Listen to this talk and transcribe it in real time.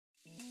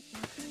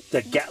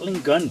the Gatling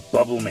gun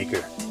bubble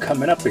maker,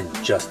 coming up in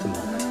just a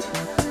moment.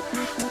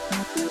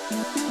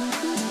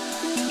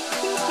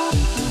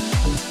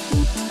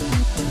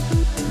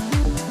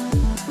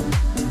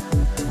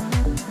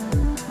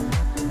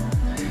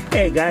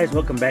 Hey guys,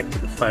 welcome back to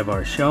the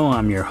 5-Hour Show.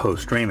 I'm your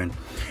host Raymond,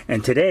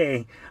 and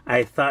today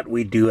I thought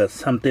we'd do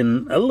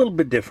something a little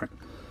bit different.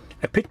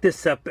 I picked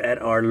this up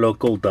at our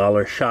local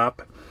dollar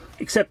shop,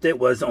 except it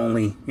was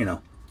only,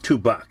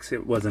 $2.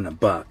 It wasn't a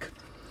buck.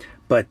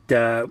 But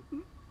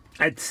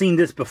I'd seen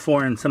this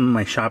before in some of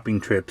my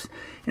shopping trips,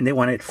 and they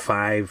wanted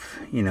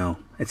 $5,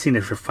 I'd seen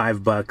it for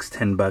 $5,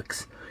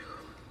 $10.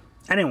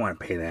 I didn't want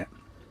to pay that.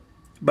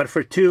 But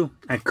for $2,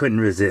 I couldn't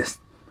resist.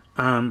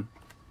 And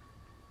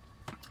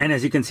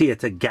as you can see,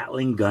 it's a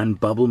Gatling gun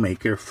bubble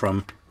maker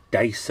from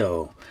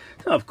Daiso.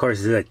 So of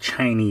course, it's a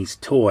Chinese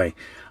toy.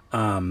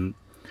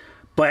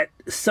 But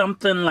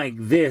something like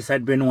this,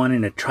 I'd been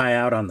wanting to try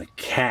out on the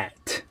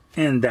cat.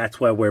 And that's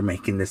why we're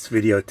making this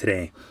video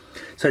today.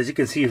 So as you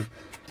can see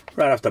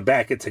right off the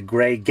back, it's a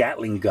gray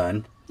Gatling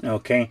gun,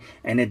 okay?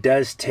 And it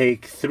does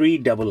take 3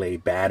 AA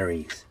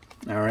batteries,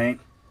 all right?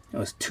 It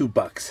was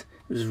 $2. It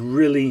was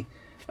really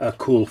a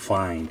cool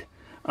find.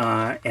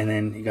 And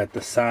then you got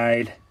the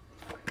side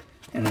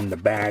and then the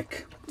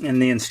back.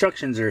 And the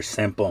instructions are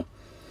simple.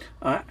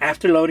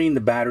 After loading the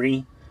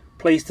battery,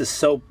 place the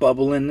soap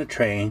bubble in the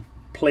tray.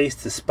 Place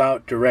the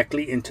spout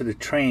directly into the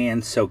tray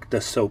and soak the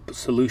soap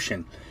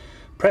solution.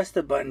 Press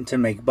the button to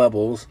make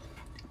bubbles.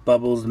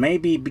 Bubbles may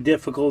be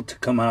difficult to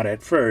come out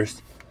at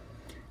first.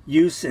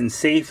 Use in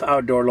safe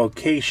outdoor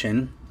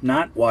location,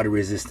 not water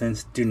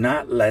resistance. Do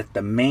not let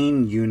the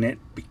main unit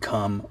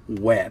become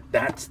wet.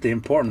 That's the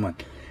important one.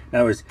 In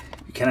other words,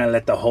 you cannot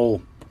let the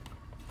whole,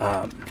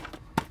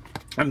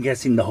 I'm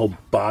guessing the whole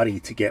body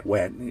to get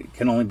wet. It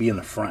can only be in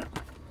the front.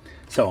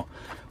 So,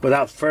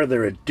 without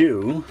further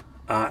ado,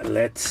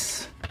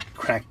 let's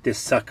crack this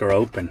sucker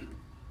open.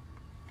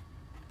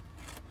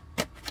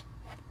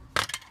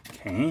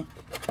 Okay,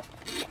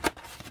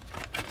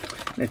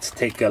 let's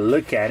take a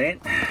look at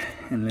it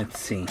and let's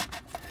see.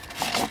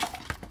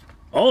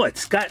 Oh,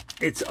 it's got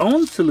its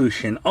own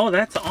solution. Oh,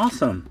 that's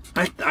awesome.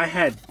 I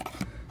had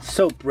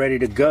soap ready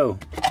to go.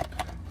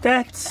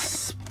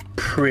 That's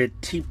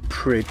pretty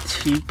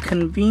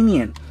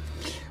convenient.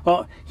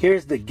 Well,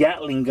 here's the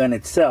Gatling gun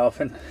itself,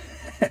 and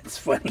it's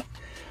funny.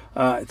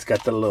 It's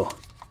got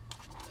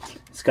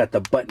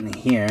the button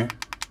here.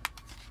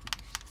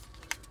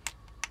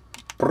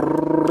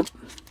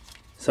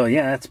 So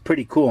yeah, that's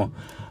pretty cool.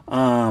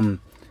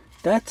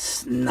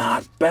 That's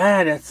not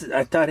bad.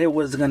 I thought it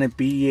was gonna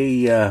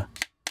be a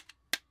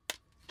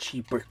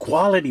cheaper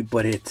quality,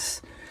 but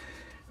it's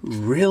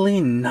really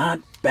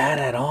not bad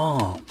at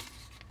all.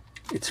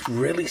 It's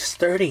really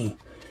sturdy.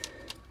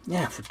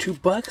 Yeah, for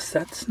 $2,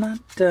 that's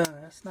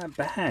not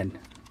bad.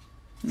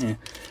 Yeah.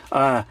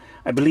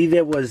 I believe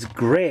it was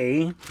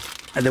gray.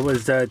 There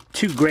was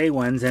 2 gray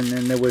ones, and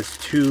then there was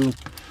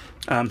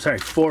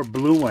 4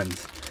 blue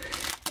ones.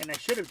 And I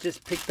should have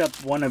just picked up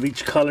one of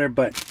each color,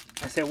 but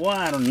I said, well,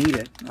 I don't need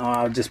it.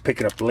 I'll just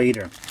pick it up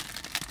later.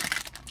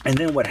 And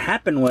then what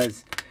happened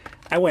was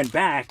I went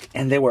back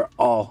and they were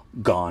all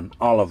gone,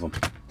 all of them.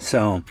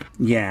 So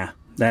yeah,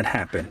 that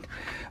happened.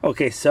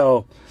 Okay,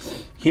 so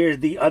here's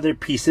the other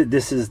piece.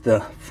 This is the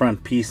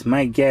front piece.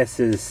 My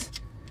guess is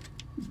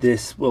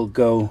this will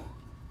go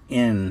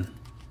in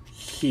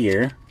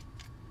here,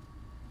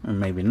 or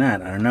maybe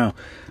not, I don't know.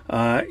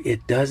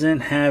 It doesn't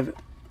have,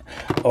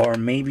 or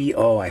maybe,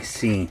 oh, I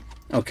see.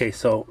 Okay,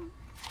 so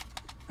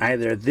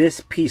either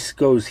this piece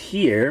goes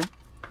here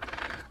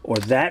or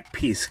that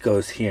piece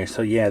goes here.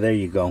 So yeah, there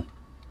you go.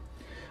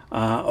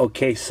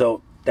 Okay,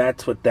 so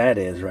that's what that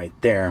is right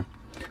there.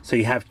 So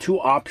you have 2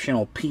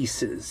 optional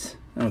pieces.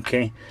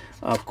 Okay,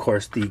 of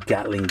course the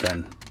Gatling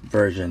gun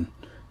version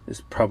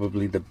is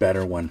probably the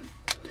better one.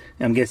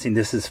 I'm guessing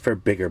this is for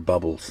bigger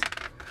bubbles.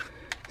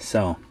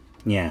 So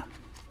yeah,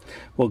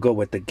 we'll go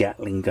with the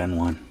Gatling gun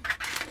one.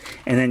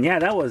 And then yeah,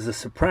 that was a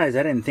surprise.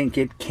 I didn't think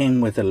it came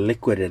with a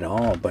liquid at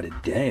all, but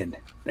it did.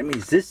 That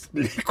means this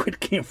liquid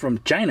came from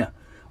China.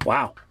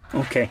 Wow.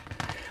 Okay.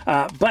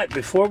 But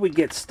before we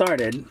get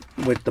started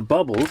with the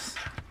bubbles,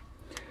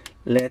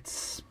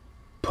 let's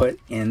put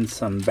in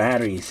some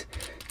batteries.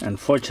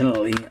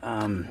 Unfortunately,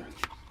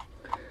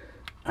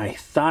 I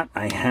thought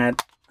I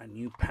had a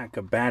new pack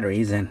of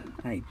batteries and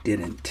I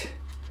didn't.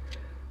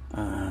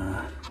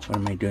 What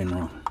am I doing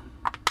wrong?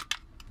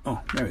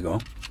 Oh, there we go.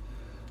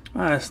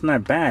 Oh, that's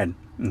not bad.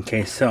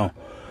 Okay, so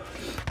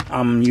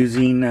I'm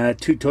using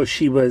 2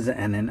 Toshibas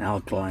and an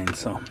alkaline,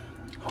 so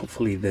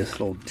hopefully this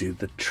will do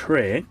the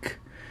trick.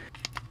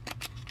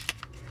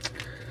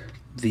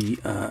 There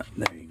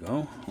you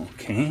go.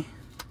 Okay,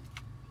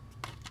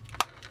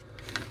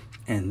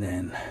 and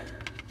then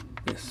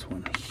this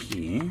one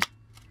here,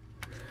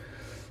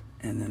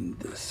 and then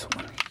this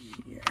one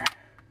here.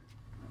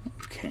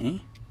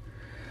 Okay.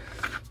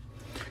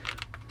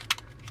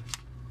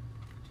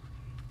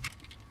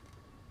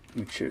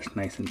 Make sure it's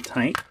nice and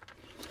tight.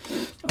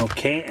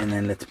 Okay, and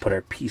then let's put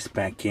our piece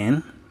back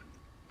in.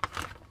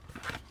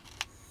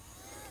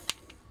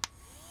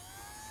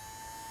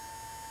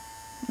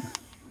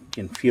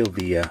 can feel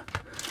the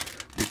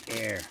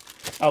air.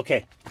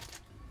 Okay.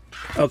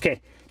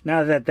 Okay.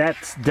 Now that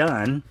that's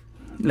done,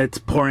 let's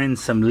pour in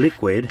some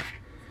liquid.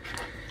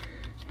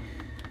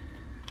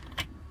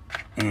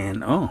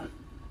 And oh.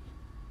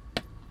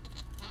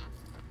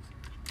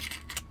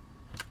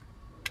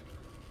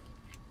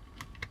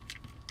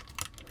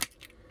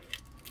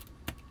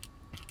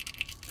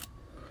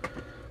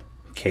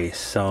 Okay,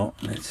 so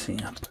let's see,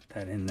 I'll put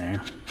that in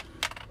there.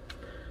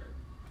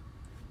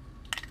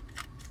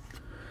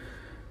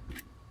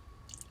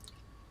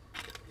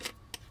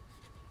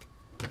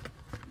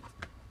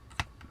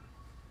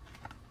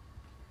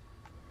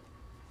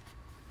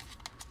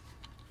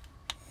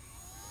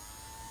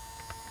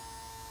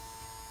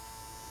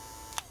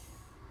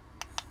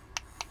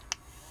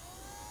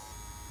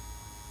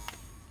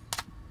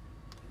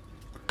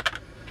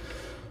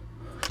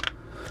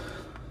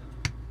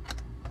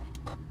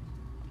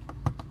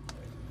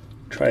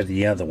 Try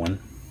the other one.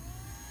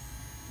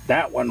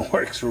 That one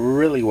works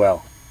really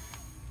well.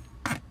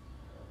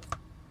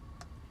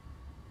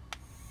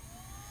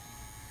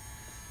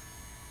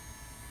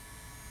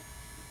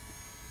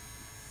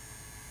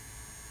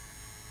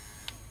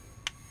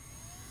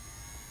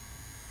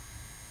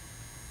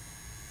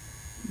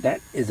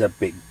 That is a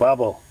big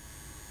bubble.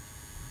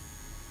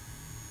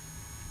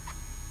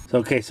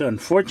 Okay, so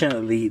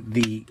unfortunately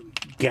the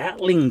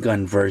Gatling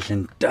gun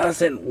version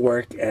doesn't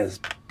work as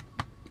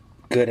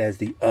good as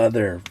the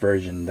other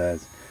version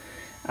does.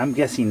 I'm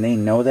guessing they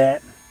know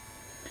that,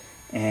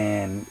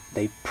 and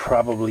they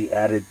probably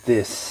added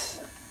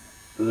this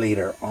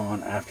later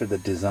on after the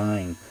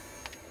design.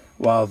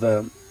 While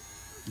the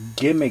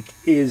gimmick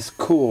is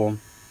cool,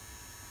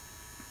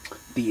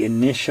 the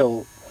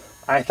initial,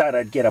 I thought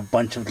I'd get a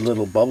bunch of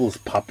little bubbles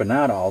popping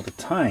out all the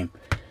time,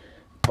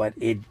 but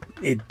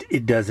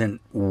it doesn't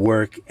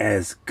work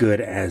as good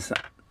as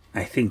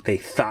I think they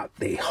thought,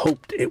 they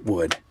hoped it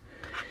would,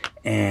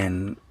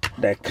 and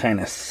that kind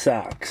of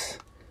sucks,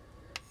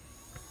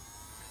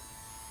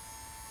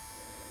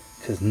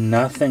 because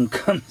nothing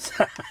comes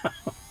out.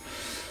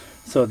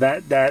 So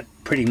that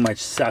pretty much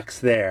sucks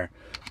there.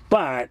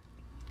 But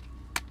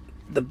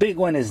the big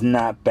one is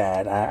not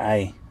bad.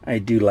 I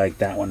do like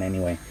that one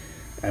anyway.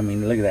 I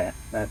mean, look at that.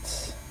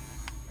 That's,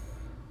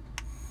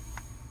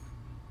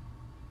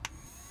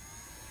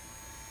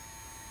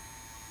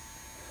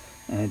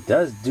 and it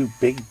does do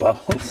big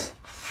bubbles.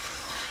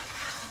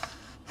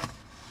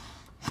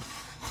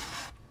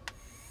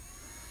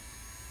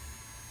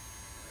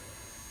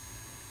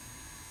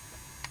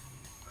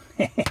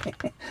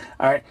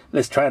 Alright,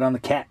 let's try it on the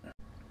cat.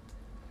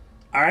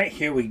 Alright,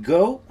 here we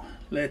go.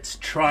 Let's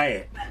try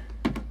it.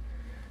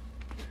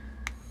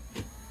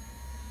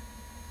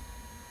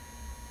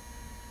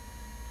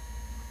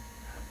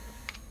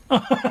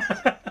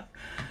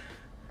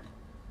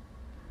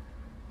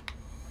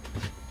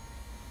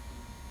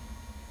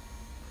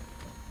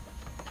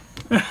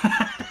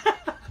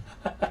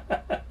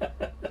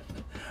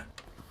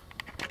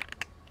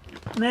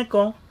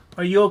 Neko,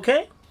 are you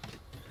okay?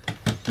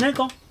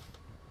 Neko.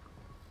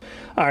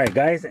 Alright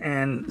guys,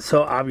 and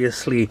so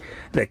obviously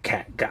the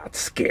cat got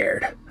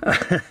scared.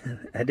 I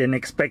didn't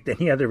expect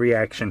any other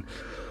reaction.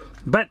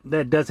 But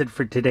that does it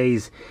for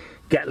today's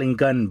Gatling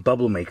gun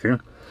bubble maker.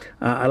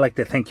 I'd like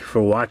to thank you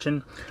for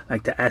watching. I'd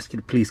like to ask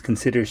you to please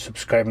consider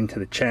subscribing to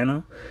the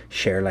channel.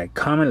 Share, like,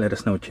 comment, let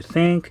us know what you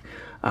think.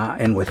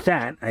 And with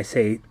that, I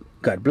say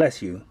God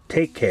bless you,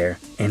 take care,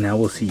 and I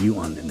will see you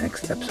on the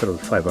next episode of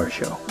the 5 Hour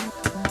Show.